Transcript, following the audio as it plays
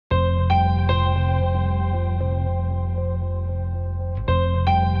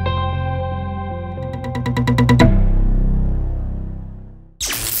Okay,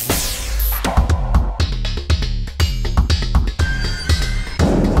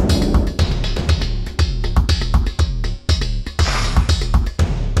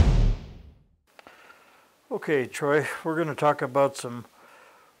 Troy, we're going to talk about some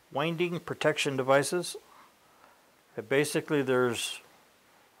winding protection devices. Basically, there's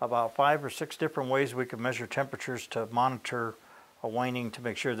about 5 or 6 different ways we can measure temperatures to monitor a winding to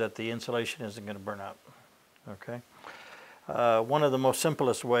make sure that the insulation isn't going to burn up. Okay. One of the most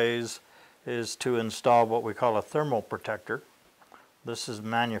simplest ways is to install what we call a thermal protector. This is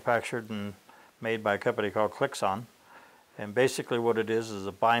manufactured and made by a company called Klixon. And basically what it is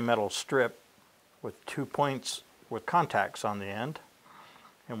a bimetal strip with 2 points with contacts on the end.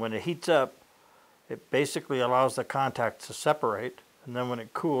 And when it heats up, it basically allows the contacts to separate, and then when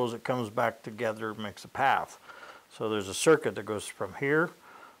it cools, it comes back together and makes a path. So there's a circuit that goes from here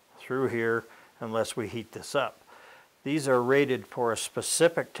through here unless we heat this up. These are rated for a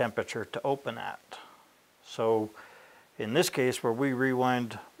specific temperature to open at. So in this case, where we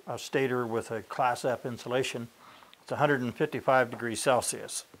rewind a stator with a Class F insulation, it's 155 degrees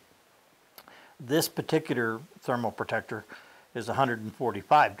Celsius. This particular thermal protector is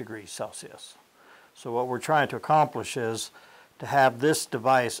 145 degrees Celsius. So what we're trying to accomplish is to have this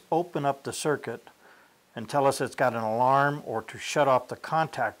device open up the circuit and tell us it's got an alarm, or to shut off the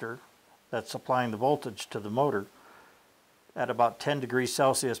contactor that's supplying the voltage to the motor at about 10 degrees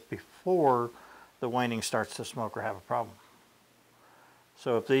Celsius before the winding starts to smoke or have a problem.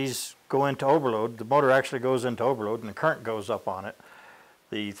 So if these go into overload, the motor actually goes into overload and the current goes up on it.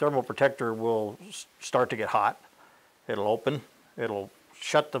 The thermal protector will start to get hot. It'll open. It'll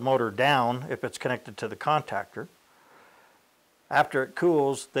shut the motor down if it's connected to the contactor. After it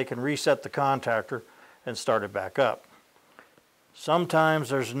cools, they can reset the contactor and start it back up. Sometimes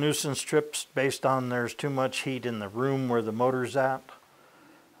there's nuisance trips based on there's too much heat in the room where the motor's at.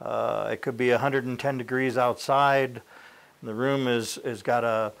 It could be 110 degrees outside. The room is got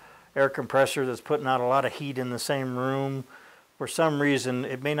a air compressor that's putting out a lot of heat in the same room. For some reason,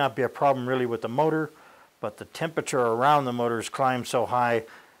 it may not be a problem really with the motor, but the temperature around the motor has climbed so high,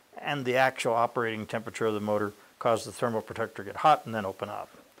 and the actual operating temperature of the motor caused the thermal protector to get hot and then open up.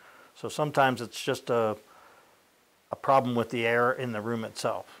 So sometimes it's just a problem with the air in the room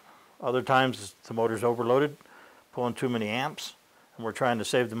itself. Other times the motor's overloaded, pulling too many amps, and we're trying to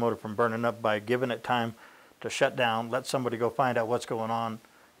save the motor from burning up by giving it time to shut down, let somebody go find out what's going on,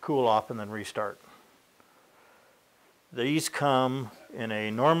 cool off, and then restart. These come in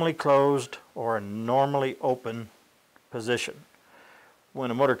a normally closed or a normally open position. When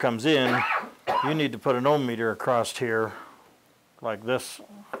a motor comes in, you need to put an ohm meter across here like this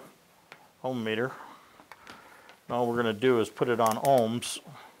ohm meter. And all we're going to do is put it on ohms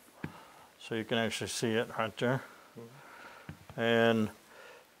so you can actually see it right there. And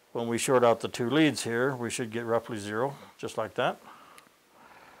when we short out the 2 leads here, we should get roughly 0, just like that.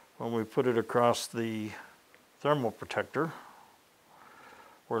 When we put it across the thermal protector,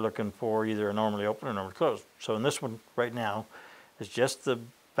 we're looking for either a normally open or normally closed. So in this one right now is just the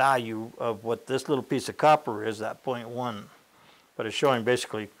value of what this little piece of copper is, that 0.1, but it's showing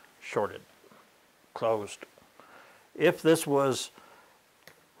basically shorted, closed. If this was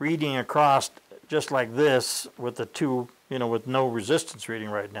reading across just like this with the 2, with no resistance reading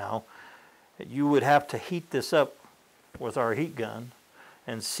right now, you would have to heat this up with our heat gun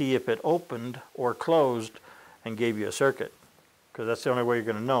and see if it opened or closed and gave you a circuit, because that's the only way you're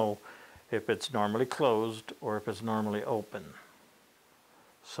going to know if it's normally closed or if it's normally open.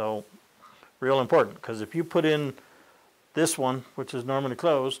 So real important, because if you put in this one, which is normally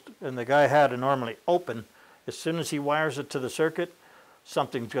closed, and the guy had a normally open, as soon as he wires it to the circuit,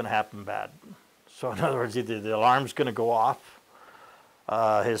 something's going to happen bad. So in other words, either the alarm's going to go off,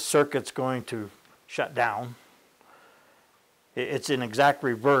 his circuit's going to shut down. It's in exact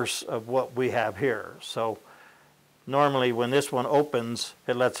reverse of what we have here. So normally when this one opens,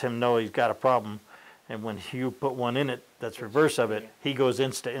 it lets him know he's got a problem, and when you put one in it that's reverse of it, he goes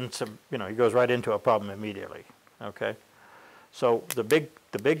he goes right into a problem immediately. Okay, so the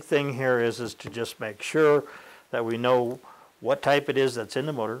big thing here is to just make sure that we know what type it is that's in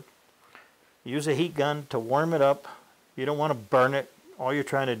the motor. Use a heat gun to warm it up. You don't want to burn it. All you're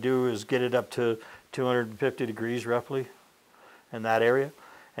trying to do is get it up to 250 degrees roughly in that area,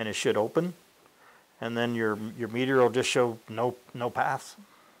 and it should open. And then your meter will just show no path.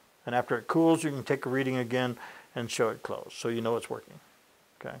 And after it cools, you can take a reading again and show it closed, so you know it's working.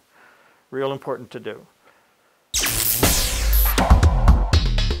 Okay, real important to do.